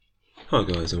Hi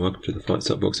guys, and welcome to the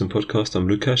Fights Up Boxing Podcast. I'm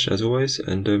Lukash, as always,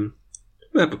 and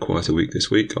we had a quieter week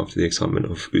this week after the excitement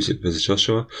of Usyk versus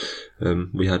Joshua.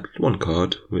 We had one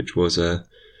card, which was a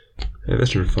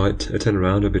veteran fight, a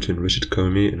 10-rounder between Richard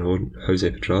Commey and Jose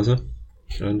Pedraza,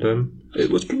 and it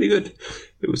was pretty good.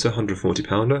 It was a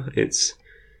 140-pounder. It's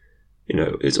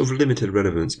of limited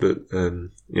relevance, but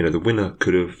the winner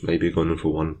could have maybe gone in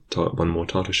for one more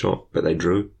title shot, but they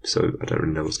drew, so I don't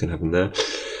really know what's going to happen there.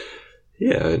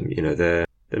 Yeah, they're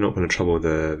not going to trouble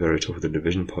the very top of the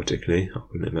division particularly, I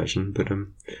wouldn't imagine, but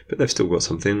they've still got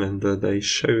something, and they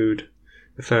showed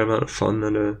a fair amount of fun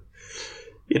and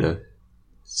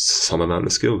some amount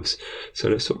of skills. So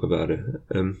let's talk about it.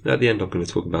 At the end, I'm going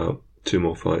to talk about two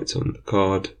more fights on the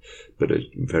card, but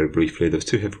very briefly, there's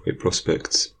two heavyweight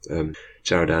prospects,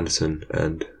 Jared Anderson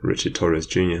and Richard Torres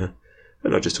Jr.,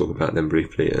 and I'll just talk about them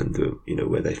briefly and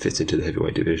where they fit into the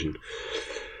heavyweight division.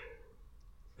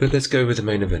 But let's go with the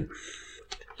main event.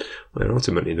 Well,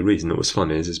 ultimately, the reason it was fun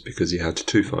is because you had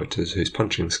two fighters whose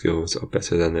punching skills are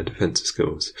better than their defensive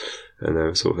skills, and they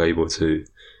were sort of able to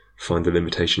find the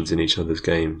limitations in each other's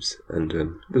games, and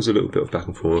there was a little bit of back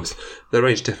and forth. Their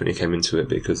age definitely came into it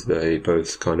because they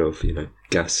both kind of,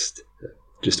 gassed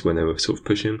just when they were sort of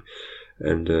pushing,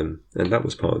 and that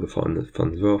was part of the fun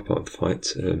as well, part of the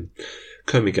fight.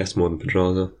 Commey gassed more than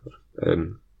Pedraza,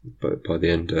 but by the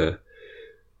end,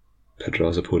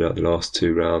 Pedraza pulled out the last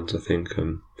two rounds, I think.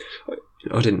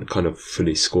 I didn't kind of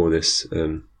fully score this,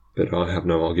 but I have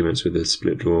no arguments with the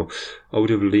split draw. I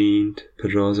would have leaned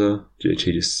Pedraza. He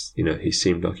just, he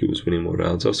seemed like he was winning more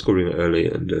rounds. I was scoring it early,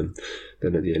 and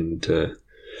then at the end,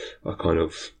 I kind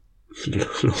of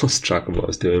lost track of what I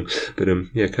was doing. But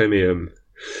Commey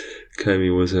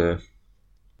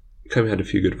had a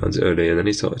few good runs early, and then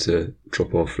he started to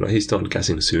drop off. Like, he started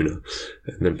gassing sooner,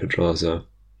 and then Pedraza,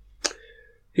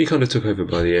 he kind of took over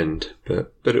by the end,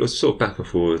 but it was sort of back and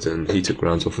forwards, and he took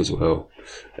rounds off as well.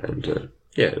 And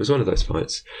it was one of those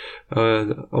fights. I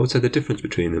would say the difference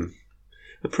between them,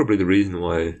 and probably the reason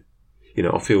why,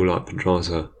 I feel like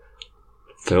Pedraza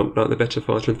felt like the better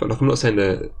fighter. But I'm not saying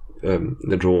that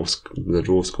the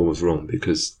draw score was wrong,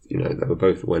 because they were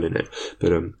both well in it.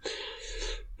 But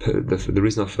the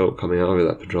reason I felt coming out of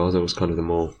that Pedraza was kind of the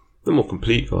more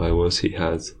complete guy was he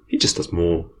just does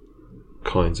more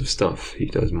kinds of stuff. He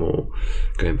does more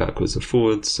going backwards and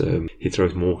forwards. He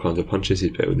throws more kinds of punches.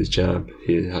 He's better with his jab.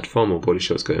 He had far more body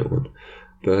shots going on.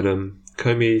 But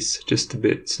Commey's just a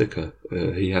bit slicker.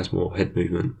 He has more head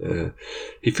movement.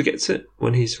 He forgets it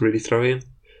when he's really throwing,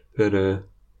 but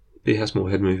he has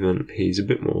more head movement. He's a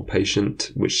bit more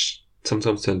patient, which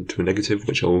sometimes turns into a negative,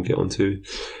 which I will get onto.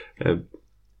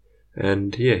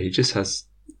 He just has,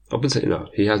 I wouldn't say no,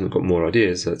 he hasn't got more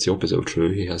ideas. That's the opposite of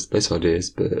true. He has less ideas,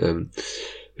 but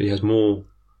he has more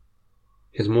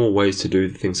ways to do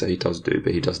the things that he does do,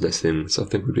 but he does less things, I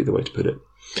think would be the way to put it.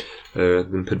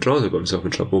 Then Pedraza got himself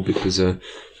in trouble because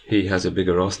he has a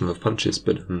bigger arsenal of punches,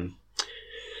 but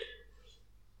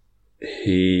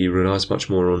he relies much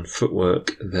more on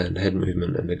footwork than head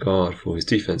movement and the guard for his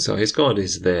defense. So his guard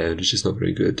is there, and it's just not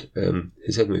very good.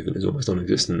 His head movement is almost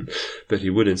non-existent, but he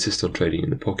would insist on trading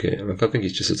in the pocket. And I think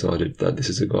he's just decided that this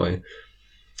is a guy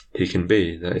he can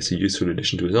be, that it's a useful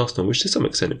addition to his arsenal, which to some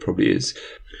extent it probably is.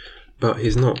 But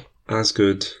he's not as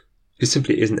good. He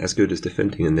simply isn't as good as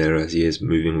defending in there as he is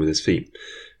moving with his feet.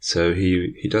 So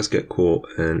he does get caught,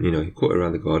 and he caught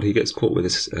around the guard. He gets caught with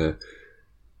his.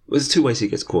 There's two ways he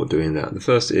gets caught doing that. The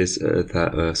first is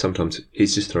that sometimes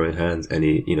he's just throwing hands, and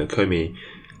Commey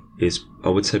is, I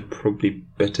would say, probably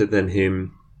better than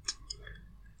him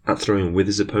at throwing with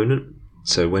his opponent.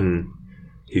 So when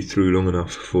he threw long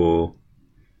enough for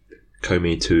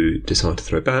Commey to decide to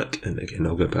throw back, and again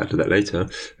I'll go back to that later,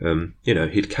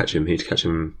 he'd catch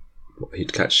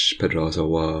Pedraza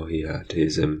while he had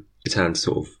his hands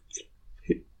sort of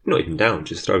not even down,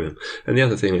 just throw him. And the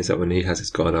other thing is that when he has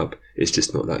his guard up, it's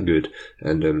just not that good.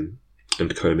 And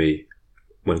Commey,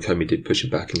 when Commey did push him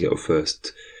back and get off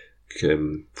first,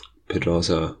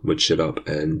 Pedraza would shut up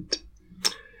and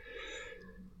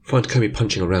find Commey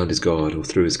punching around his guard or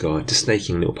through his guard, just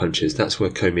snaking little punches. That's where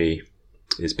Commey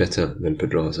is better than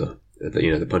Pedraza.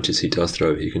 The punches he does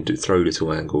throw, he can throw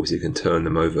little angles, he can turn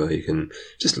them over, he can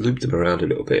just loop them around a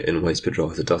little bit in ways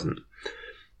Pedraza doesn't.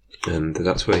 And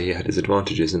that's where he had his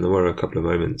advantages, and there were a couple of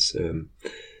moments, in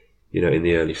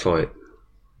the early fight.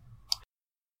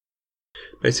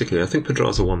 Basically, I think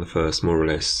Pedraza won the first, more or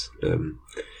less. That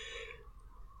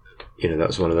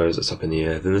was one of those that's up in the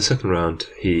air. Then the second round,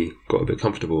 he got a bit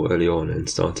comfortable early on and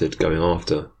started going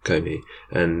after Commey,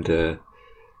 and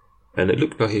it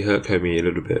looked like he hurt Commey a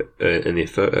little bit in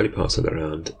the early parts of the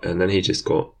round, and then he just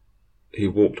got he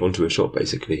walked onto a shot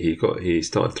basically. He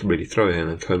started really throwing, and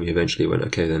then Commey eventually went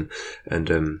okay then,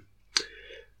 and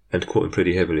caught him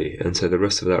pretty heavily. And so the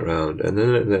rest of that round, and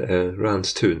then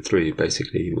rounds 2 and 3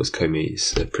 basically was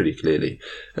Commey's pretty clearly.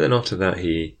 And then after that,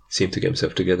 he seemed to get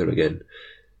himself together again,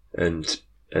 and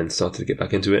started to get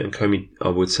back into it. And Commey, I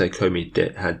would say Commey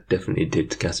definitely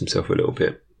did gas himself a little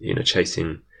bit,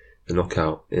 chasing the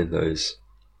knockout in those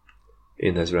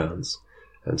rounds.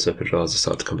 And so Pedraza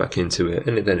started to come back into it,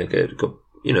 and then it got,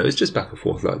 it's just back and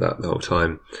forth like that the whole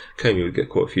time. Commey would get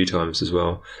caught a few times as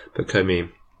well, but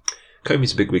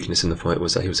Commey's big weakness in the fight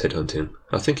was that he was headhunting.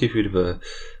 I think if he'd have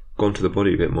gone to the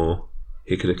body a bit more,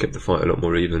 he could have kept the fight a lot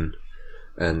more even,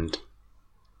 and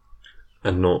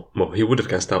he would have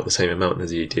gassed out the same amount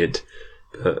as he did,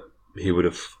 but he would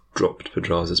have dropped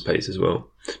Pedraza's pace as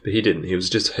well. But he didn't. He was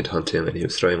just headhunting, and he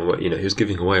was throwing away. He was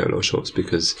giving away a lot of shots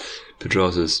because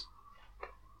Pedraza's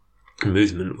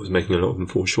movement was making a lot of them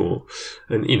fall short.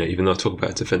 And even though I talk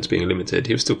about defense being limited,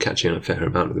 he was still catching a fair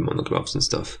amount of them on the gloves and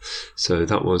stuff. So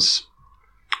that was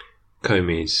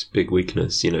Commey's big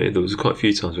weakness. There was quite a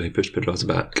few times where he pushed Pedraza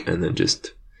back and then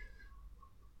just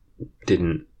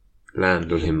didn't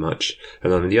land on him much.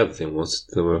 And then the other thing was,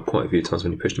 there were quite a few times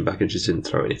when he pushed him back and just didn't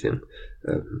throw anything.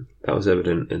 That was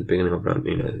evident in the beginning of round,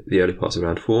 the early parts of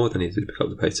round 4. Then he did pick up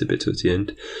the pace a bit towards the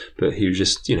end, but he was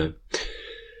just,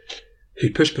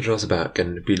 he'd push Pedraza back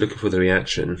and be looking for the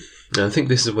reaction. And I think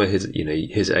this is where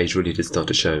his age really did start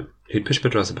to show. He'd push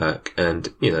Pedraza back,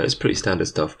 and it's pretty standard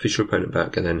stuff. Push your opponent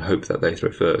back and then hope that they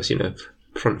throw first.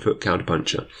 Front foot counter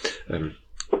puncher.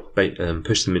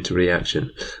 Push them into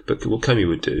reaction. But what Commey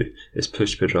would do is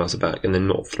push Pedraza back and then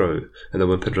not throw. And then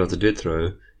when Pedraza did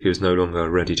throw, he was no longer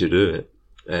ready to do it,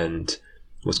 and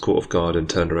was caught off guard and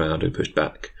turned around and pushed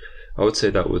back. I would say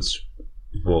that was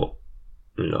what.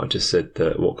 I just said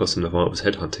that what cost him the fight was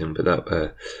headhunting,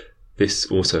 but this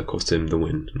also cost him the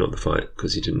win, not the fight,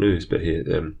 because he didn't lose. But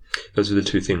those were the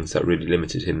two things that really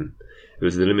limited him. It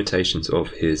was the limitations of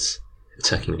his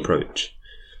attacking approach,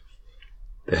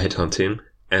 the headhunting,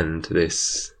 and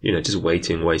this, just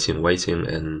waiting,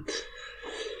 and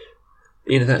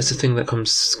that's the thing that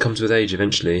comes with age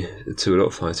eventually to a lot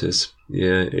of fighters.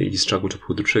 Yeah, you struggle to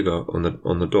pull the trigger on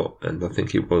the dot, and I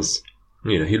think he was.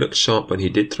 He looked sharp when he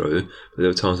did throw, but there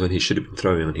were times when he should have been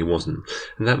throwing and he wasn't.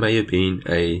 And that may have been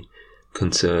a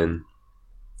concern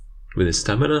with his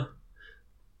stamina,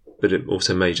 but it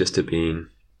also may just have been,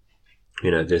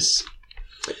 this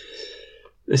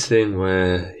thing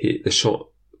where the shot,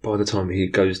 by the time he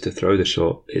goes to throw the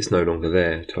shot, it's no longer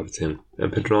there, type of thing.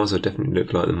 And Pedraza definitely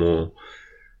looked like the more,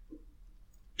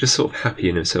 just sort of happy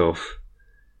in himself,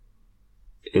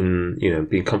 in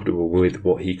being comfortable with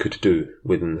what he could do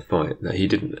within the fight. That he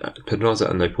didn't. Pedraza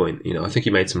at no point. I think he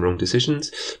made some wrong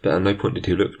decisions, but at no point did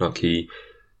he look like he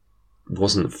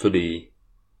wasn't fully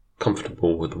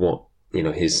comfortable with what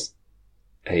his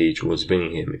age was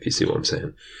bringing him. If you see what I'm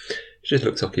saying, it just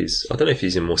looks like he's. I don't know if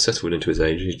he's more settled into his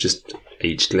age. He's just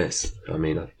aged less.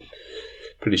 I'm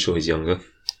pretty sure he's younger.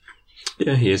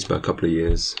 Yeah, he is by a couple of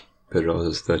years.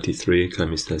 Pedraza's 33,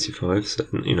 Commey's 35, so,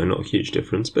 not a huge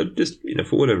difference, but just,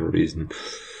 for whatever reason,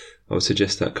 I would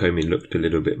suggest that Commey looked a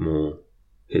little bit more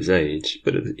his age,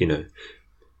 but,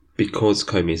 because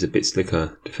Commey is a bit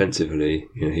slicker defensively,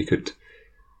 he could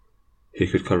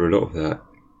cover a lot of that.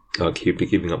 Like, he'd be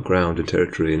giving up ground and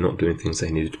territory and not doing things they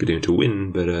needed to be doing to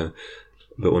win, but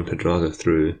when Pedraza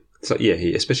threw, it's like,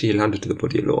 he landed to the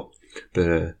body a lot,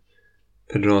 but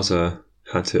Pedraza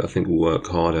had to, I think, work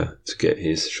harder to get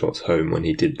his shots home when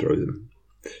he did throw them.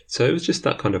 So it was just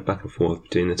that kind of back and forth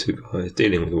between the two guys,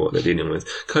 dealing with what they're dealing with.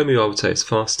 Commey, I would say, is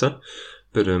faster,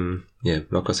 but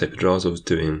like I say, Pedraza was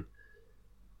doing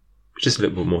just a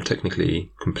little bit more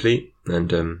technically complete,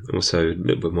 and also a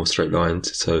little bit more straight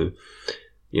lines. So,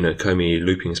 Commey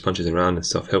looping his punches around and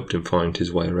stuff helped him find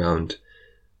his way around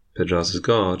Pedraza's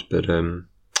guard, but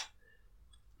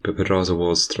Pedraza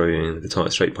was throwing the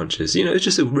tight straight punches. It's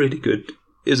just a really good.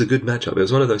 It was a good matchup. It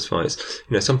was one of those fights.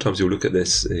 Sometimes you'll look at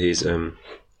these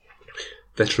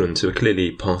veterans who are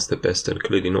clearly past their best and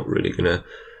clearly not really going to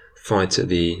fight at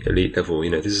the elite level.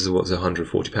 This is what's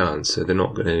 140 pounds, so they're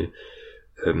not going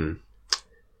to.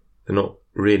 They're not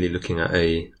really looking at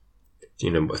a.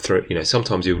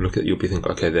 Sometimes you'll be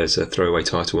thinking, okay, there's a throwaway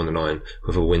title on the line.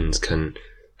 Whoever wins can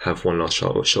have one last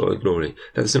shot at glory.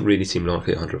 That doesn't really seem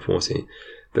likely at 140.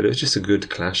 But it was just a good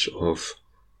clash of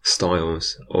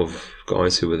styles of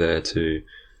guys who were there to,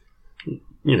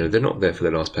 they're not there for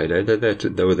their last payday.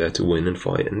 They were there to win and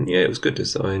fight, and it was good.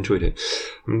 I enjoyed it.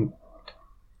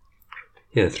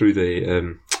 Through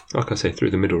the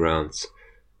through the middle rounds,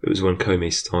 it was when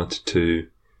Commey started to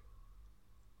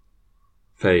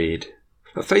fade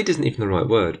Fade isn't even the right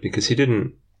word, because he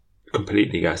didn't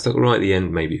completely gas. Like right at the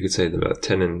end, maybe you could say that about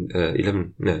 10 and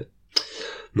 11, no,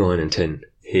 9 and 10,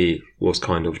 he was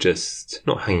kind of just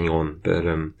not hanging on, but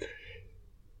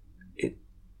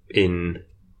in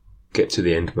get to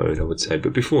the end mode, I would say.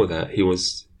 But before that, he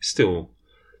was still,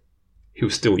 he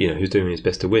was doing his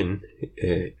best to win.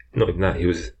 Not even that, he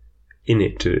was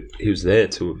he was there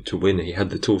to win it. He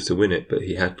had the tools to win it, but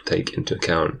he had to take into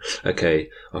account, okay,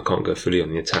 I can't go fully on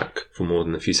the attack for more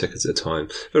than a few seconds at a time.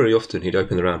 Very often he'd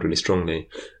open the round really strongly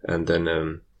and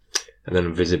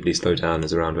then visibly slow down as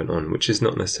the round went on, which is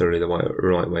not necessarily the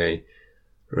right way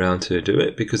around to do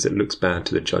it, because it looks bad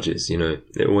to the judges.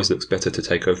 It always looks better to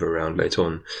take over a round late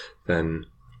on than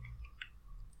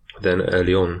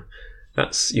early on.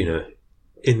 That's,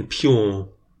 in pure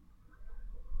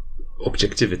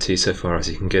objectivity, so far as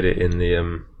you can get it in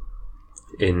the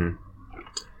in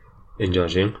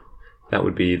judging, that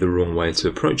would be the wrong way to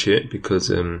approach it,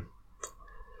 because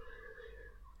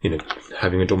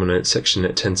having a dominant section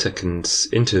at 10 seconds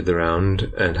into the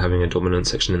round and having a dominant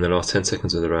section in the last 10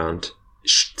 seconds of the round,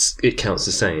 it counts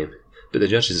the same. But the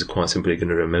judges are quite simply going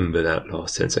to remember that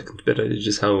last 10 seconds. But it's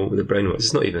just how the brain works.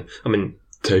 It's not even, I mean,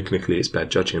 technically it's bad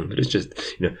judging, but it's just,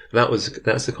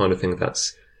 that's the kind of thing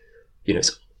that's,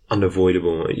 it's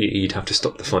unavoidable. You'd have to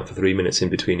stop the fight for 3 minutes in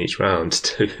between each round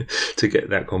to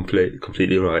get that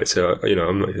completely right. So,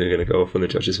 I'm not even going to go off on the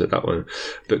judges for that one.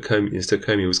 But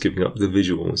Commey was giving up the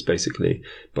visuals, basically,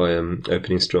 by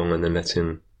opening strong and then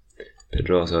letting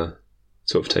Pedraza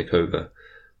sort of take over.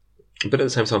 But at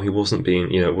the same time, he wasn't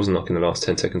being, it wasn't like in the last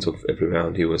 10 seconds of every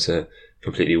round he was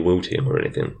completely wilting or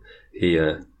anything.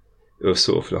 It was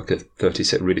sort of like a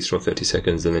really strong 30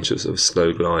 seconds, and then just sort of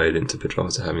slow glide into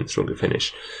Pedraza having a stronger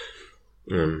finish.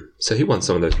 So he won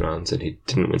some of those rounds, and he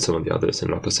didn't win some of the others.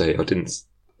 And like I say, I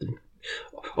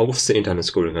was sitting down and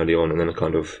scoring early on, and then I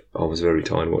was very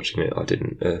tired watching it. I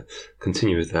didn't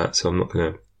continue with that, so I'm not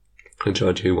going to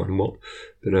judge who won what.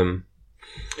 But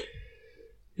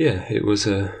yeah, it was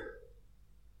a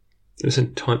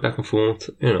tight back and forth.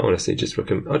 Honestly, it's a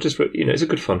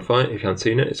good fun fight. If you haven't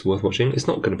seen it, it's worth watching. It's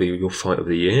not going to be your fight of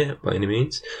the year by any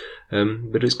means,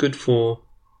 but it's good for,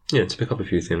 to pick up a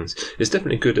few things. It's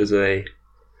definitely good as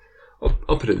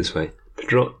I'll put it this way.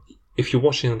 If you're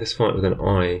watching this fight with an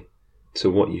eye to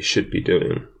what you should be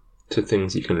doing, to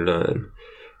things you can learn,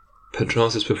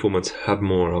 Pedraza's performance had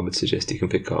more, I would suggest, you can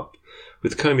pick up.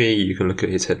 With Commey, you can look at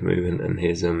his head movement and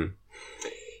his,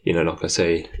 like I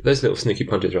say, those little sneaky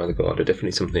punches around the guard are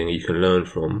definitely something you can learn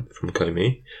from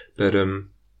Commey. But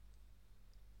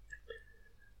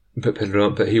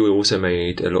he also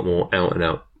made a lot more out and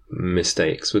out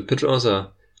mistakes. With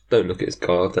Pedraza, don't look at his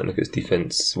guard, don't look at his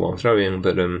defense while throwing,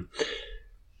 but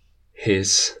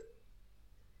his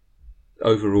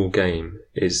overall game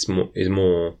is more it's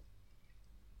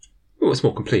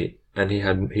more complete. And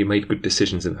he made good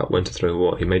decisions about when to throw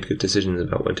what. He made good decisions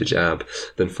about when to jab,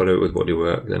 then follow it with body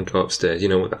work, then go upstairs,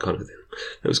 that kind of thing.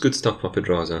 It was good stuff by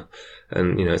Pedraza.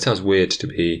 And, it sounds weird to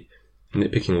be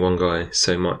nitpicking one guy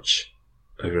so much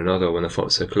over another when the fight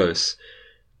was so close.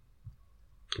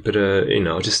 But, I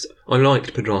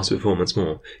liked Pedraza's performance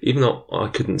more. Even though I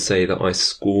couldn't say that I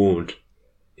scored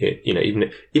it, even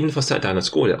if I sat down and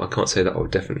scored it, I can't say that I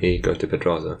would definitely go to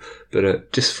Pedraza.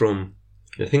 But just from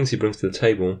the things he brings to the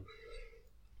table,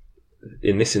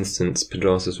 in this instance,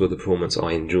 Pedraza's were the performance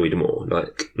I enjoyed more.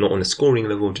 Like, not on a scoring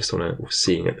level, just on a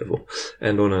seeing it level.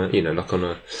 And on a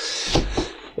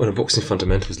boxing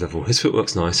fundamentals level. His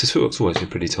footwork's nice. His footwork's always been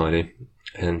pretty tidy.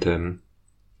 And,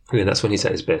 that's when he's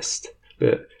at his best.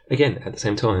 But, again, at the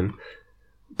same time,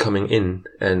 coming in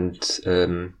and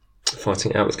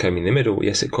fighting out with Commey in the middle,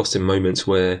 yes, it cost him moments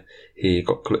where he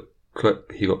got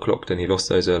clocked and he lost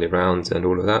those early rounds and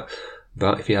all of that.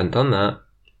 But if he hadn't done that,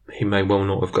 he may well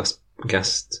not have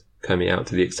gassed Commey out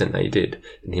to the extent that he did,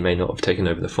 and he may not have taken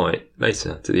over the fight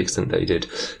later to the extent that he did.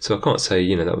 So I can't say,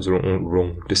 that was a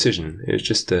wrong decision. It was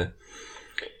just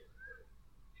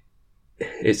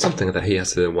it's something that he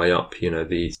has to weigh up,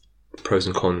 the pros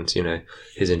and cons,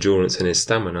 his endurance and his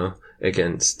stamina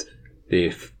against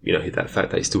that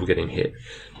fact that he's still getting hit.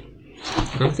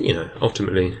 And I think,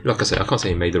 ultimately, like I say, I can't say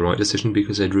he made the right decision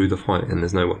because they drew the fight and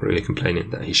there's no one really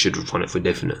complaining that he should have won it for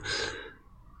definite.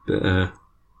 But,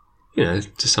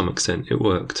 to some extent, it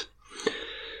worked.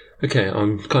 Okay,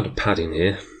 I'm kind of padding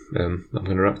here. I'm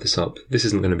going to wrap this up. This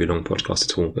isn't going to be a long podcast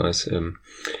at all, guys. There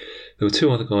were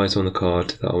two other guys on the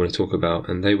card that I want to talk about,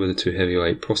 and they were the two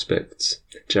heavyweight prospects,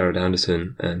 Jared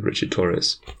Anderson and Richard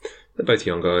Torres. They're both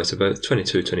young guys. They're both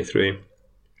 22, 23.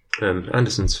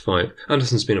 Anderson's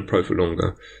been a pro for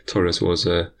longer. Torres was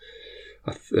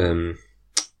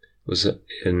was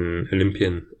an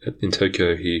Olympian in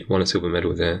Tokyo. He won a silver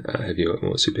medal there at heavyweight,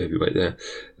 or super heavyweight there.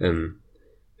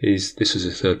 This was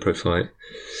his third pro fight.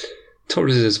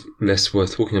 Torres is less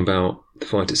worth talking about the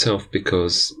fight itself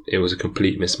because it was a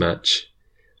complete mismatch.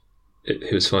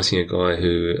 He was fighting a guy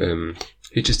who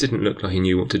he just didn't look like he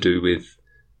knew what to do with.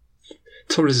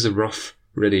 Torres is a rough,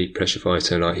 ready pressure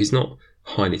fighter. Like, he's not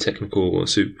highly technical or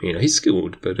super, he's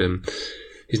skilled, but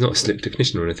he's not a slick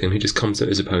technician or anything. He just comes at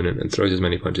his opponent and throws as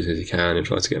many punches as he can and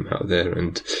tries to get him out of there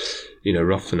and,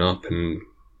 roughen up. And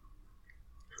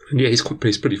yeah, he's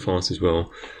pretty fast as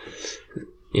well.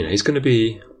 He's going to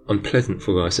be unpleasant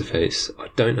for guys to face. I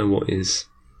don't know what his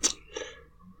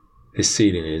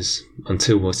ceiling is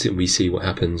until we see what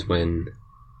happens when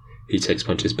he takes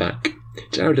punches back.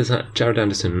 Jared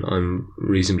Anderson, I'm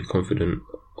reasonably confident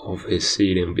of his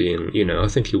ceiling being, I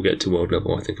think he'll get to world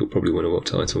level. I think he'll probably win a world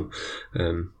title.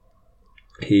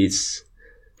 He's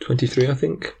 23, I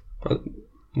think.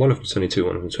 One of them's 22,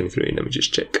 one of them's 23. Let me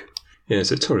just check. Yeah,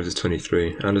 so Torres is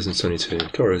 23, Anderson's 22.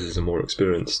 Torres is a more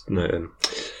experienced...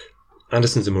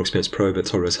 Anderson's a more experienced pro, but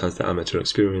Torres has the amateur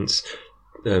experience.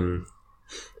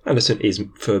 Anderson is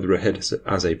further ahead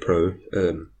as a pro.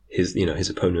 His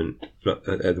opponent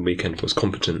at the weekend was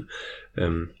competent.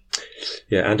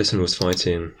 Anderson was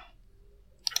fighting...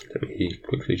 Let me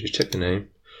quickly just check the name.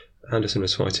 Anderson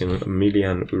was fighting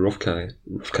Emilian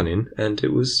Rovkanin, and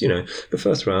it was, the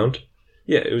first round.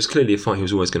 Yeah, it was clearly a fight he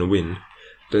was always going to win,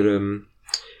 but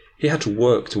he had to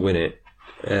work to win it.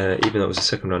 Even though it was a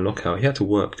second round knockout, he had to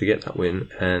work to get that win,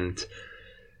 and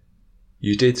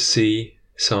you did see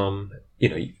some,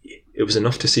 it was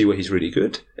enough to see where he's really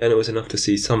good, and it was enough to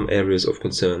see some areas of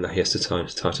concern that he has to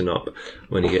tighten up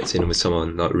when he gets in with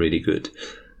someone like really good.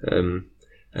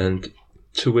 And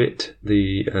to wit,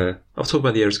 I'll talk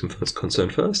about the areas of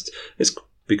concern first. It's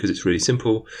because it's really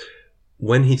simple.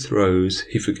 When he throws,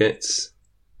 he forgets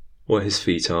where his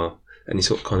feet are, and he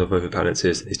sort of kind of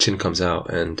overbalances, his chin comes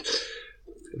out, and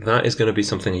that is going to be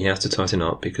something he has to tighten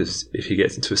up, because if he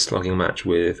gets into a slugging match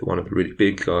with one of the really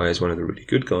big guys, one of the really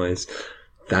good guys,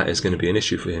 that is going to be an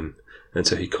issue for him, and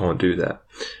so he can't do that.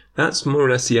 That's more or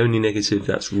less the only negative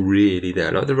that's really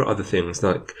there. Like, there are other things,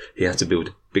 like he has to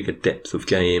build bigger depth of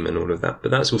game and all of that,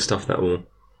 but that's all stuff that will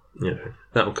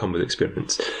come with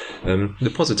experience.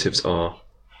 The positives are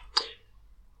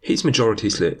he's majority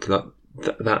slick. Like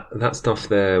that stuff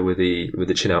there with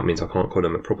the chin out means I can't call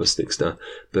him a proper stickster,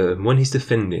 but when he's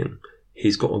defending,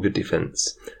 he's got a good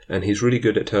defense, and he's really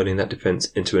good at turning that defense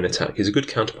into an attack. He's a good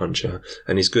counterpuncher,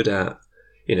 and he's good at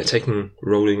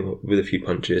rolling with a few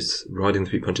punches, riding the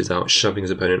few punches out, shoving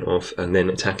his opponent off, and then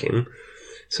attacking.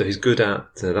 So he's good at,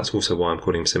 that's also why I'm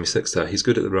calling him semi-slickster. He's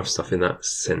good at the rough stuff in that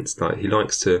sense. Like, he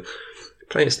likes to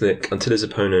play it slick until his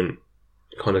opponent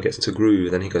kind of gets into a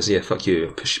groove, then he goes, yeah, fuck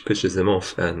you, pushes them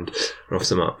off and roughs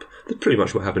them up. That's pretty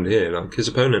much what happened here. Like, his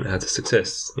opponent had a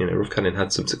success, Rovkanin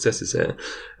had some successes there,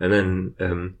 and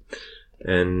then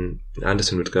and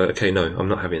Anderson would go, okay, no, I'm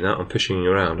not having that, I'm pushing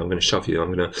you around, I'm going to shove you,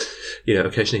 I'm going to,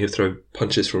 occasionally he'll throw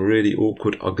punches from really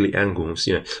awkward, ugly angles,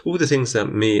 all the things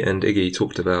that me and Iggy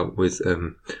talked about with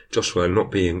Joshua not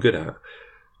being good at.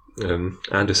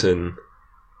 Anderson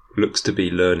looks to be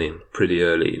learning pretty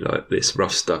early, like this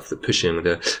rough stuff, the pushing,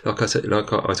 like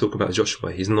I talk about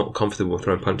Joshua, he's not comfortable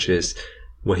throwing punches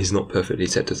where he's not perfectly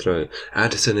set to throw.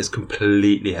 Anderson is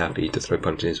completely happy to throw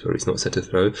punches where he's not set to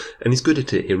throw, and he's good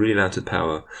at it. He really lands with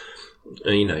power.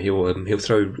 And, he'll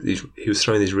throw these. He was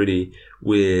throwing these really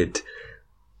weird.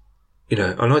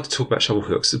 I like to talk about shovel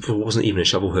hooks. It wasn't even a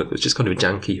shovel hook. It was just kind of a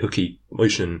janky, hooky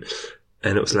motion,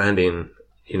 and it was landing.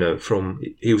 He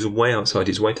was way outside.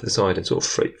 He was way to the side and sort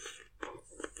of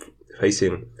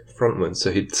facing frontwards.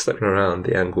 So he'd stepping around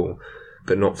the angle,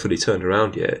 but not fully turned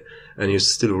around yet, and he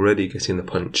was still already getting the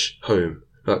punch home.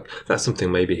 Like, that's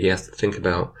something maybe he has to think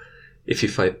about. If he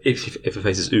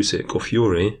faces Usyk or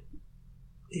Fury,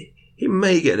 he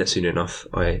may get there soon enough.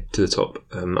 To the top.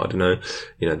 I don't know.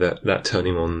 That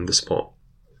turning on the spot.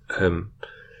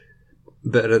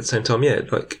 But at the same time,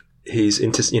 he's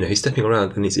he's stepping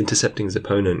around and he's intercepting his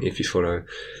opponent, if you follow,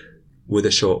 with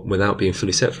a shot without being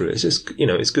fully set for it. It's just,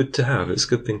 it's good to have. It's a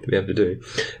good thing to be able to do.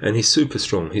 And he's super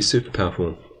strong. He's super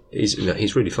powerful. He's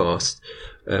really fast.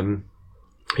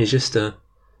 He's a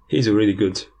really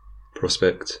good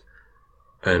prospect.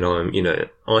 And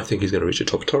I think he's going to reach the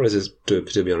top. Torres is, to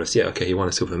be honest, he won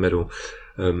a silver medal.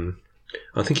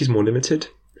 I think he's more limited,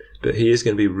 but he is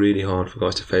going to be really hard for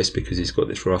guys to face because he's got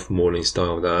this rough mauling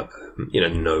style that,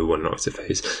 no one likes to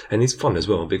face. And he's fun as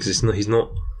well because he's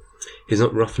not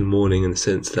rough and mauling in the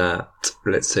sense that,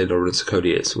 let's say, Lawrence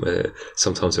Okoli is, where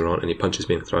sometimes there aren't any punches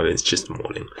being thrown, it's just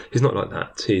mauling. He's not like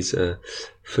that. He's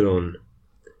full on,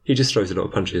 he just throws a lot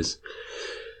of punches.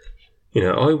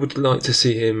 I would like to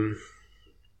see him.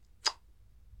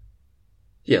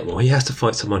 Yeah, well, he has to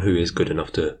fight someone who is good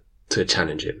enough to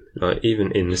challenge him. Like,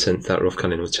 even in the sense that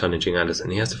Rothkanin was challenging Anderson,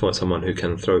 he has to fight someone who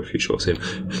can throw a few shots at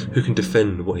him, who can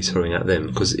defend what he's throwing at them,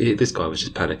 because this guy was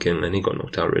just panicking and he got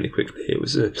knocked out really quickly. It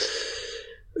was an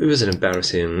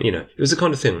embarrassing, it was the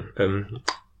kind of thing.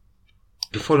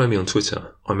 If you follow me on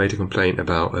Twitter, I made a complaint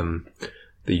about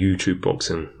the YouTube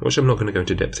boxing, which I'm not going to go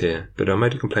into depth here, but I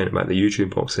made a complaint about the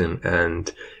YouTube boxing and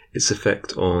its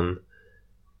effect on,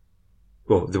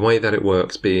 well, the way that it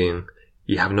works being,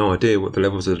 you have no idea what the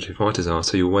levels of the two fighters are,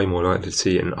 so you're way more likely to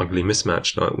see an ugly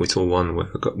mismatch. Like we saw one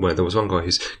where there was one guy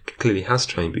who clearly has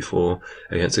trained before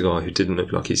against a guy who didn't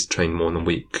look like he's trained more than a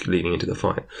week leading into the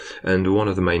fight. And one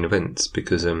of the main events,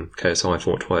 because KSI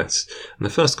fought twice, and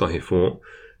the first guy who fought,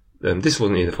 this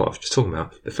wasn't even the fight I was just talking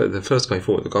about. The first guy who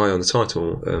fought, the guy on the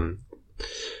title,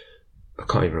 I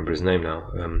can't even remember his name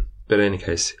now, but in any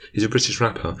case, he's a British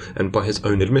rapper, and by his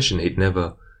own admission, he'd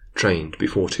never trained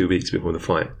before 2 weeks before the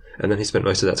fight. And then he spent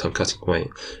most of that time cutting weight.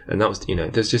 And that was,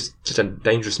 there's just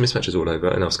dangerous mismatches all over.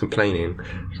 And I was complaining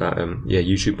that,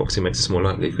 YouTube boxing makes us more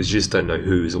likely because you just don't know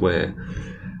who's where.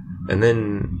 And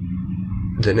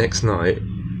then the next night,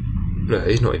 no,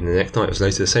 it's not even the next night, it was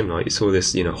later the same night, you saw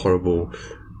this, horrible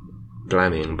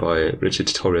blamming by Richard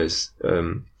Torres,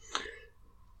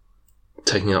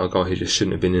 taking out a guy who just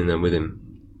shouldn't have been in there with him.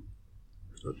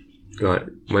 Like,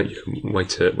 wait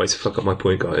to fuck up my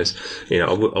point, guys.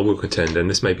 I will contend, and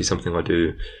this may be something I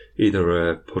do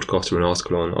either a podcast or an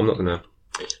article on. I'm not going to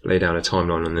lay down a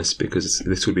timeline on this because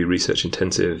this would be research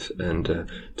intensive and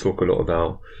talk a lot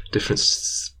about different,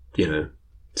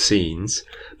 scenes.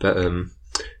 But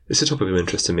it's a topic of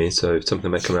interest to me, so something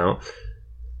may come out.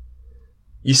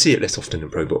 You see it less often in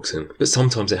pro boxing, but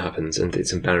sometimes it happens, and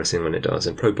it's embarrassing when it does.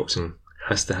 And pro boxing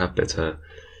has to have better.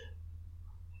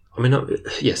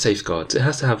 Safeguards. It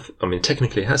has to have.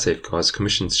 Technically, it has safeguards.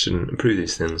 Commissions shouldn't approve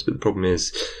these things, but the problem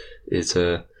is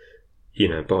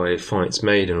by fights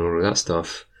made and all of that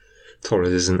stuff,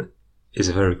 Torres is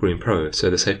a very green pro, so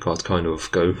the safeguards kind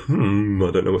of go,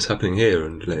 I don't know what's happening here,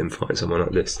 and let him fight someone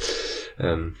like this.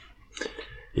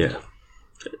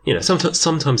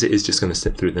 Sometimes it is just going to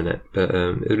slip through the net, but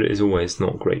it is always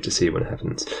not great to see when it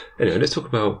happens. Anyway, let's talk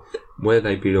about where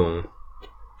they belong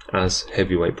as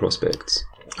heavyweight prospects.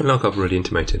 And like I've already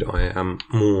intimated, I am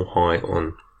more high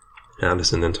on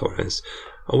Anderson than Torres.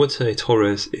 I would say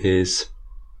Torres is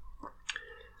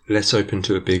less open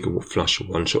to a big or flush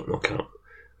one-shot knockout.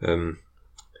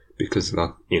 Because,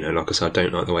 like I said, I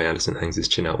don't like the way Anderson hangs his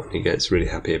chin out when he gets really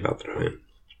happy about throwing.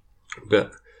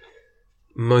 But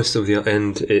most of the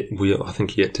end, I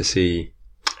think yet to see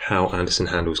how Anderson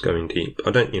handles going deep.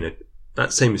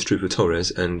 That same is true for Torres,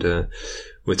 and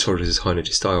with Torres' high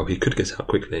energy style, he could get out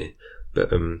quickly. But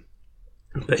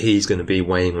he's going to be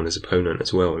weighing on his opponent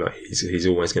as well. Like he's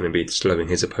always going to be slowing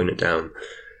his opponent down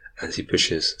as he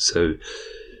pushes. So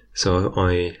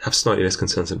I have slightly less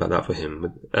concerns about that for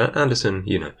him. But Anderson,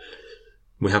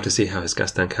 we have to see how his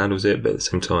gas tank handles it. But at the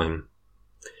same time,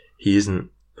 he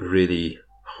isn't really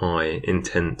high,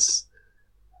 intense.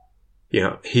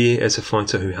 He is a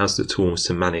fighter who has the tools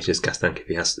to manage his gas tank if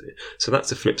he has to. So that's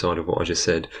the flip side of what I just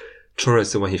said.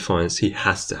 Torres, the way he fights, he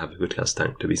has to have a good gas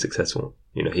tank to be successful.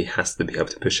 He has to be able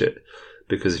to push it,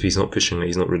 because if he's not pushing it,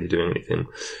 he's not really doing anything.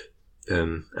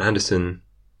 Anderson,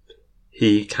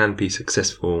 he can be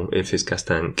successful if his gas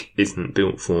tank isn't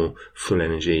built for full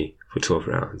energy for 12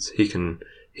 rounds.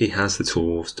 He has the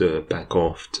tools to back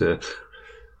off, to,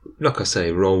 like I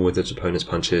say, roll with his opponent's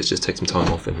punches, just take some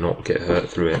time off and not get hurt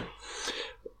through it.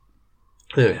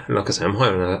 Yeah, like I say, I'm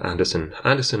higher on Anderson.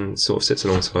 Anderson sort of sits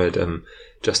alongside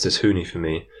Justice Hooney for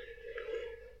me.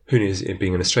 Hooney is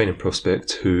being an Australian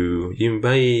prospect who you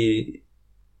may,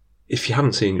 if you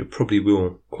haven't seen, you probably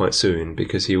will quite soon,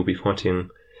 because he will be fighting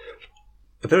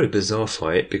a very bizarre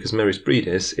fight, because Maurice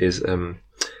Breedis is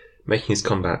making his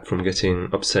comeback from getting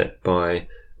upset by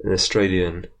an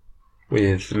Australian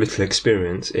with little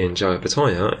experience in Jaya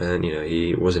Pattaya, and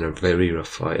he was in a very rough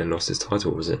fight and lost his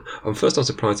title, was it? I'm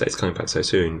surprised that it's coming back so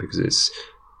soon, because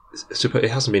it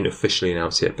hasn't been officially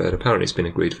announced yet, but apparently it's been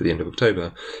agreed for the end of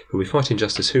October. He'll be fighting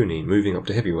Justice Hooney, moving up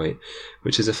to heavyweight,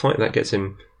 which is a fight that gets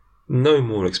him no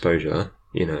more exposure.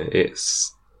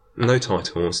 It's no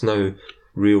titles, no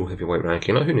real heavyweight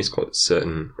ranking. Like, Hooney's got a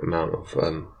certain amount of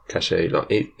cachet.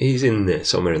 Like he's in there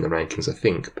somewhere in the rankings, I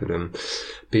think, but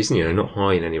he's not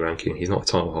high in any ranking. He's not a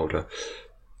title holder.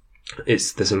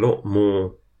 There's a lot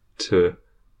more to,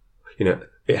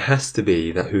 it has to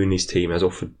be that Hooney's team has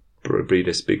offered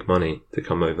Breedis big money to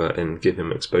come over and give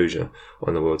him exposure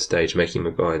on the world stage, making him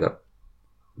a guy that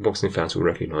boxing fans will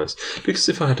recognise. Because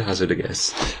if I had to hazard a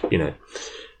guess,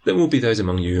 there will be those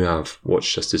among you who have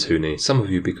watched Justice Hooney. Some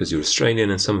of you because you're Australian,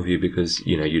 and some of you because,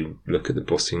 you look at the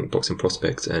boxing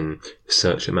prospects and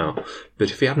search him out.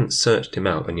 But if you haven't searched him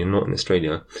out and you're not in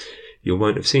Australia, you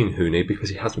won't have seen Hooney because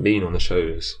he hasn't been on the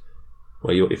shows.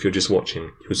 Well, if you're just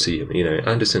watching, you'll see him.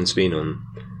 Anderson's been on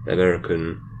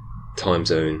American time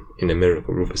zone in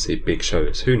America, obviously big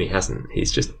shows. Hooney hasn't.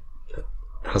 He's just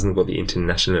hasn't got the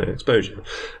international exposure.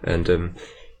 And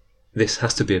this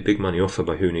has to be a big money offer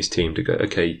by Hooney's team to go,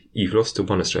 okay, you've lost to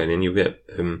one Australian, you get,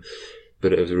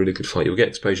 but it was a really good fight. You'll get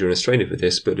exposure in Australia for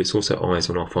this, but it's also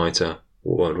eyes on our fighter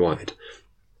worldwide.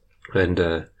 And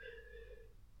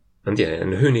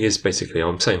Hooney is basically,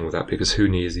 I'm saying all that because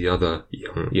Hooney is the other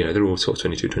young, they're all sort of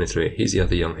 22, 23. He's the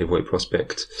other young heavyweight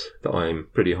prospect that I'm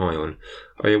pretty high on.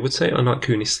 I would say I like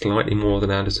Hooney slightly more than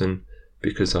Anderson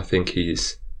because I think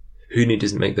Hooney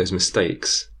doesn't make those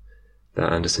mistakes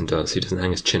that Anderson does. He doesn't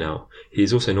hang his chin out.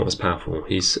 He's also not as powerful.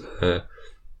 I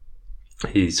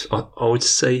would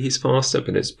say he's faster,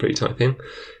 but it's a pretty tight thing.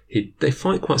 They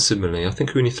fight quite similarly. I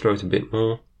think Hooney throws a bit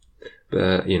more.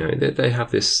 But,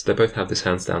 they both have this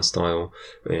hands down style,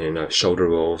 shoulder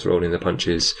rolls, rolling the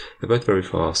punches. They're both very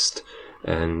fast.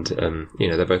 And,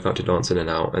 they both like to dance in and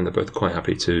out. And they're both quite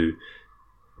happy to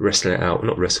wrestle it out.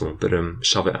 Not wrestle, but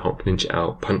shove it out, pinch it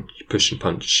out, push and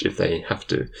punch if they have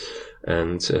to.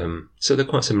 And so they're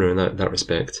quite similar in that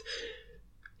respect.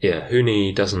 Yeah,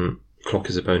 Hooney doesn't clock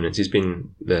his opponents. He's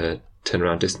been the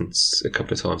 10-round distance a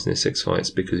couple of times in his 6 fights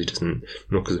because he doesn't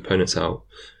knock his opponents out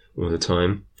all the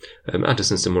time.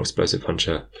 Anderson's the more explosive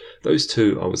puncher. Those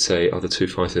two, I would say, are the two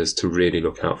fighters to really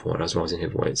look out for as rising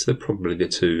heavyweights. They're probably the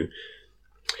two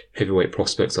heavyweight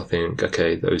prospects, I think.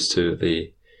 Okay, those two are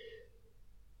the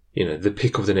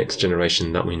pick of the next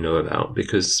generation that we know about,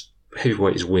 because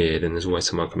heavyweight is weird and there's always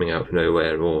someone coming out of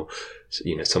nowhere, or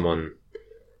someone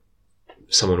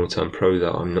will turn pro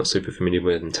that I'm not super familiar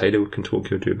with and Taylor can talk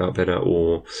to you about better,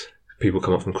 or people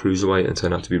come up from cruiserweight and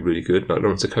turn out to be really good. Like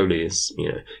Lawrence Okoli is,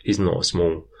 he's not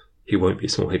he won't be a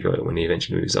small heavyweight when he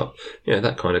eventually moves up.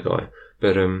 That kind of guy.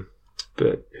 But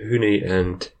Hooney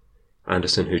and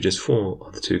Anderson, who just four,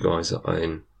 are the two guys that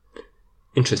I'm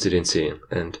interested in seeing,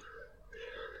 and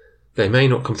they may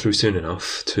not come through soon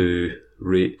enough to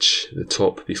reach the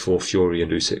top before Fury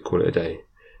and Usyk call it a day.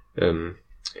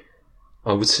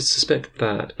 I would suspect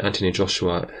that Anthony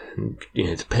Joshua,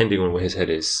 depending on where his head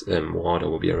is, Wilder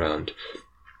will be around.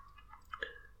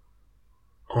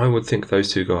 I would think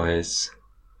those two guys,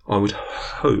 I would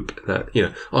hope that,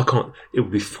 it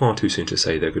would be far too soon to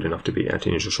say they're good enough to beat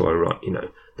Anthony Joshua, right?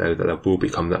 They will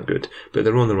become that good, but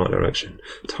they're on the right direction.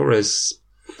 Torres,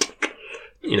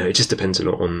 it just depends a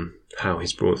lot on how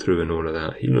he's brought through and all of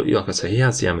that. Like I say, he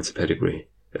has the amateur pedigree,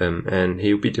 and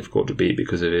he'll be difficult to beat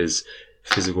because of his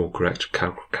physical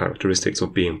characteristics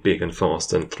of being big and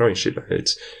fast and throwing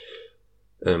shitloads.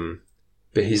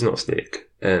 But he's not slick,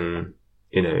 and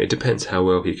it depends how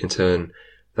well he can turn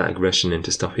that aggression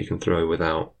into stuff he can throw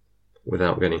without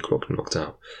getting clocked and knocked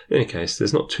out. In any case,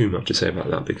 there's not too much to say about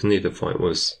that because neither fight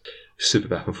was super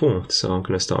back and forth. So I'm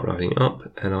going to start wrapping it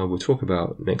up, and I will talk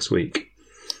about next week,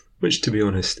 which, to be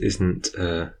honest, isn't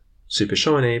super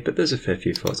shiny, but there's a fair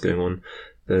few fights going on.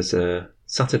 There's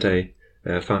Saturday.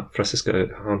 Francisco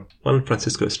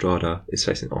Estrada is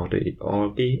facing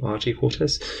RG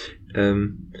Cortez.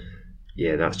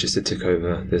 That's just a tick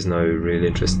over. There's no real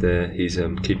interest there. He's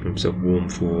keeping himself warm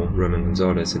for Roman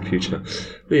Gonzalez in future.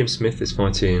 Liam Smith is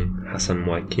fighting Hassan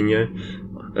Maiquinho.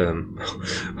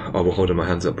 I will hold my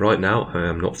hands up right now. I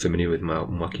am not familiar with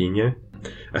Maiquinho.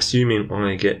 Assuming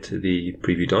I get the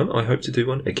preview done, I hope to do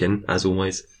one again, as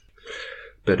always.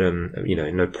 But,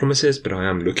 no promises, but I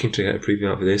am looking to get a preview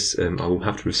out for this. I will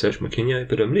have to research Maiquinho,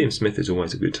 but Liam Smith is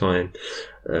always a good time.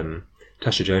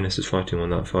 Tasha Jonas is fighting on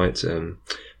that fight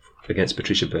against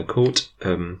Patricia Burcourt.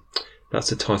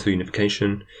 That's a title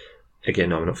unification.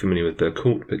 Again, I'm not familiar with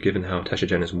Burcourt, but given how Tasha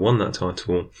Jonas won that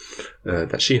title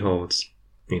that she holds,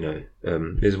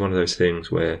 is one of those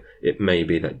things where it may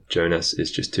be that Jonas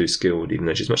is just too skilled, even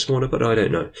though she's much smaller, but I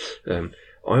don't know.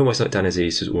 I always like Dan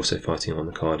Aziz, who's also fighting on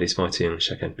the card. He's fighting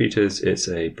Shakan Peters. It's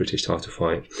a British title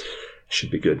fight.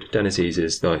 Should be good. Dan Aziz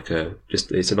is like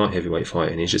it's a light heavyweight fight,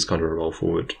 and he's just kind of a roll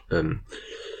forward.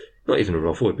 Not even a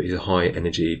roll forward, but he's a high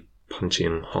energy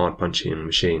hard punching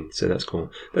machine. So that's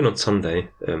cool. Then on Sunday,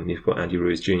 you've got Andy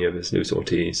Ruiz Jr. versus Luis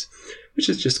Ortiz, which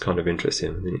is just kind of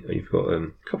interesting. You've got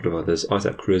a couple of others.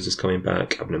 Isaac Cruz is coming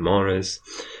back. Abner Mares.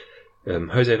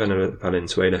 Jose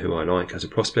Valenzuela, who I like as a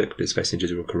prospect, is facing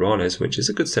Giselle Corrales, which is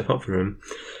a good step up for him.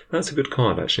 That's a good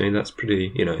card, actually. That's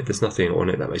pretty, there's nothing on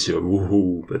it that makes you go,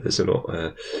 woohoo, but there's a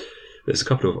lot there's a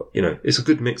couple of, it's a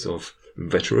good mix of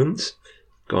veterans,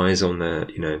 guys on there,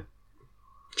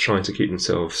 trying to keep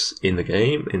themselves in the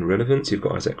game, in relevance. You've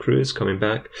got Isaac Cruz coming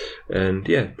back, and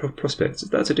prospects.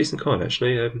 That's a decent card,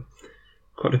 actually.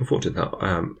 Quite looking forward to that. I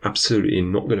am absolutely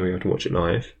not going to be able to watch it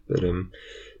live, but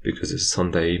because it's a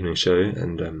Sunday evening show,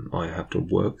 and I have to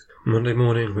work Monday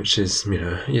morning, which is,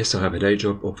 yes, I have a day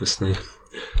job, obviously,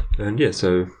 and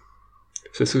so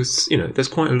there's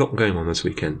quite a lot going on this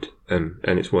weekend, and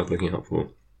it's worth looking out for.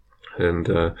 And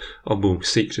I will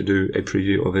seek to do a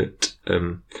preview of it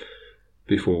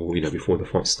before the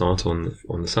fights start on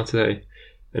the Saturday.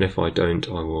 And if I don't,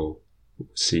 I will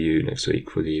see you next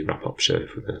week for the wrap up show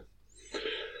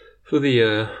for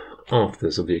the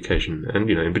afters of the occasion. And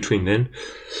in between then,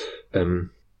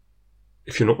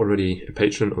 if you're not already a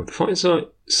patron of the Fight Site,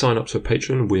 sign up to a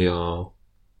patron. We are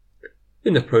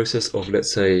in the process of,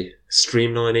 let's say,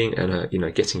 streamlining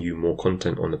and getting you more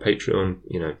content on the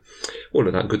Patreon, all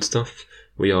of that good stuff.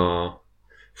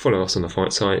 Follow us on the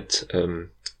Fight Site on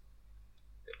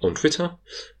Twitter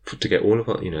to get all of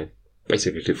our,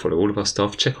 basically to follow all of our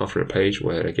stuff. Check our front page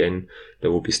where, again, there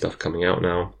will be stuff coming out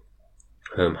now.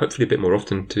 Hopefully a bit more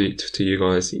often to you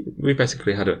guys. We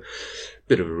basically had a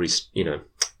bit of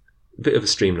bit of a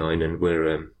streamline, and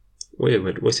we're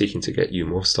seeking to get you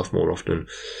more stuff more often.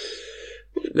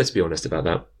 Let's be honest about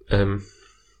that.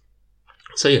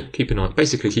 Keep an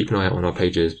eye out on our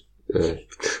pages.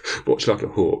 Watch like a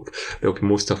hawk. There'll be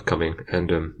more stuff coming,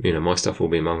 and my stuff will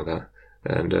be among that.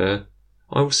 And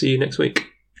I will see you next week.